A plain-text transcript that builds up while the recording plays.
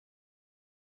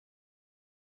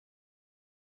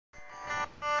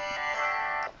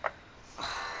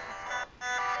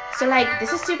So like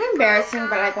this is super embarrassing,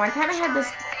 but like one time I had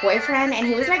this boyfriend and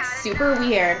he was like super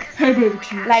weird. Hey, baby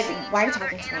cheeks. Like, why are you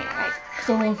talking to me? Like, 'Cause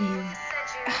I love you.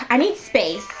 I need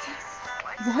space.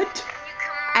 What?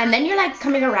 And then you're like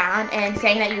coming around and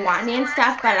saying that you want me and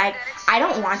stuff, but like I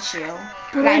don't want you.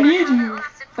 But like, I need you.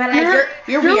 But like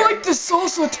you're weird. like the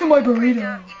salsa to my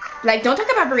burrito. Like, don't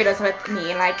talk about burritos with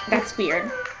me. Like, that's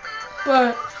weird.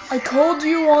 But I called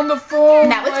you on the phone.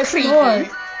 That was last creepy.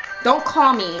 night. Don't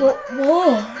call me. But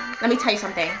what? Let me tell you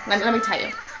something. Let me tell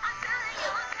you.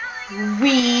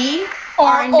 We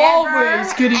Are never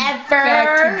always getting ever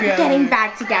back together. getting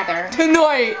back together.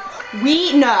 Tonight.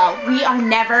 We are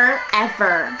never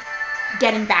ever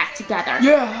getting back together.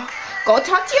 Yeah. Go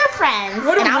talk to your friends, I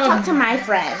don't and I'll know. talk to my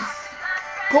friends.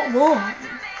 But what?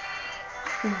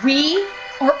 We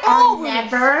Are are always.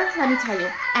 never, let me tell you,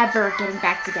 ever getting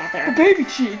back together. The baby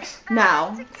cheeks.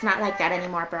 No, it's not like that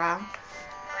anymore, bro.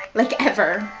 Like,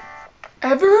 ever.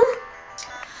 Ever?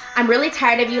 I'm really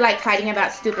tired of you, like, fighting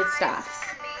about stupid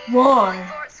stuff. Why?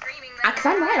 Because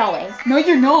I'm right always. No,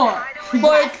 you're not.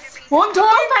 Like, Yes. one Go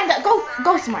time. find out.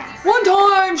 Go somewhere else. One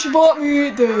time she bought me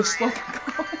this. Like,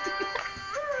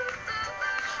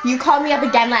 You called me up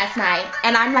again last night,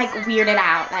 and I'm, like, weirded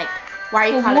out. Like, why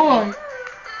are you calling me?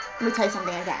 Let me tell you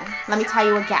something again. Let me tell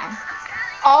you again.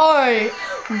 I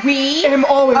We am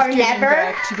always are getting never,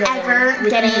 back together ever with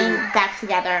getting you. back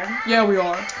together. Yeah, we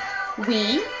are.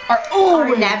 We Are are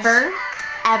always never,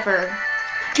 ever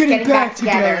getting back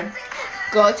together.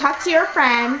 Go talk to your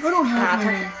friends. I don't have and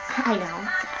I'll any. I know.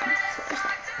 That's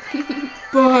what I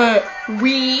But said.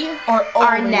 We are are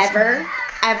always never,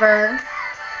 ever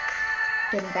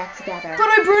getting back together. But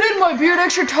I braided my beard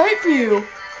extra tight for you.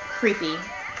 Creepy.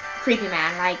 Creepy,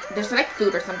 man. Like, there's like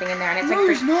food or something in there, and it's No, like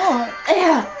there's not.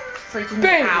 ugh, freaking me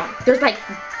Babe. out. There's like,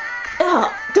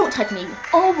 ugh, don't touch me.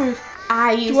 Always.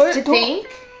 I used Do I- to don't- think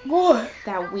What?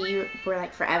 that we were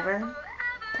like forever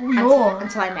But we are.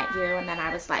 until I met you, and then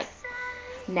I was like,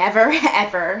 never,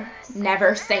 ever,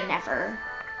 never say never.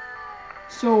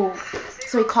 So,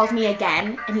 So he calls me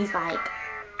again, and he's like,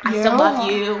 I still Yeah.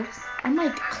 love you. I'm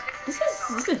like, this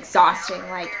is exhausting.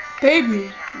 Like,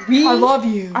 baby, we I love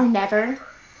you. are never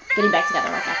getting back together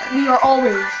like ever. We are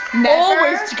always, Never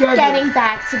always together. getting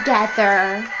back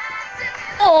together.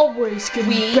 always getting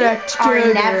We back together.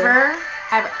 are never,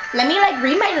 ever. Let me like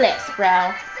read my lips,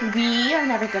 bro. We are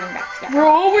never getting back together. We're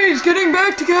always getting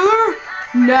back together.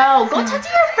 No, go talk to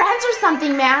your friends or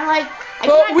something, man. Like, I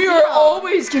But can't we are deal.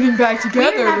 always getting back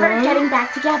together, We're never right? getting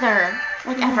back together,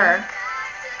 like ever.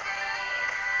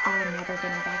 Are never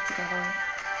getting back together.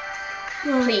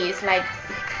 Please, like,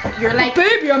 you're like,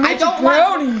 Baby, I made you don't want-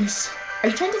 brownies. Are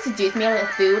you trying to seduce me with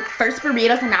food? First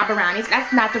burritos and now brownies?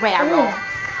 That's not the way I Oh. roll.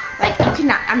 Like, you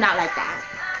cannot, I'm not like that.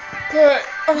 But,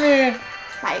 I mean,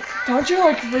 Like, don't you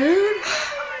like food?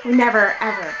 we're never,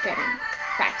 ever getting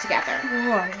back together.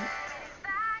 Why?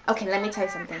 Okay, let me tell you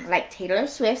something. Like, Taylor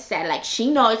Swift said, like,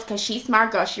 she knows because she's a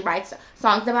smart girl. She writes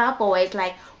songs about boys.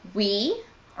 Like, we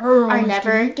are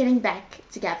never getting back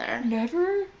together.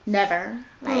 Never? Never.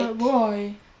 Like,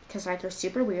 Why? because, like, you're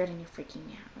super weird and you're freaking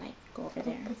me out. Like, go over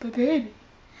there. But baby.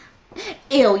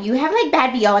 Ew, you have, like,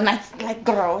 bad BO and, like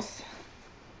gross.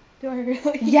 Do I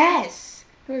really? Yes.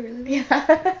 Do I really?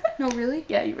 Yeah. No, really?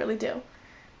 Yeah, you really do.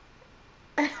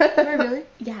 Do I really?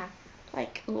 Yeah.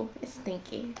 Like, ooh, it's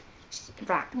stinky.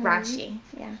 Really? Raunchy.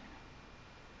 Yeah.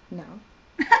 No.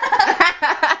 Do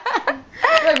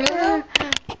I really?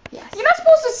 Yes. You're not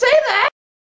supposed to say that.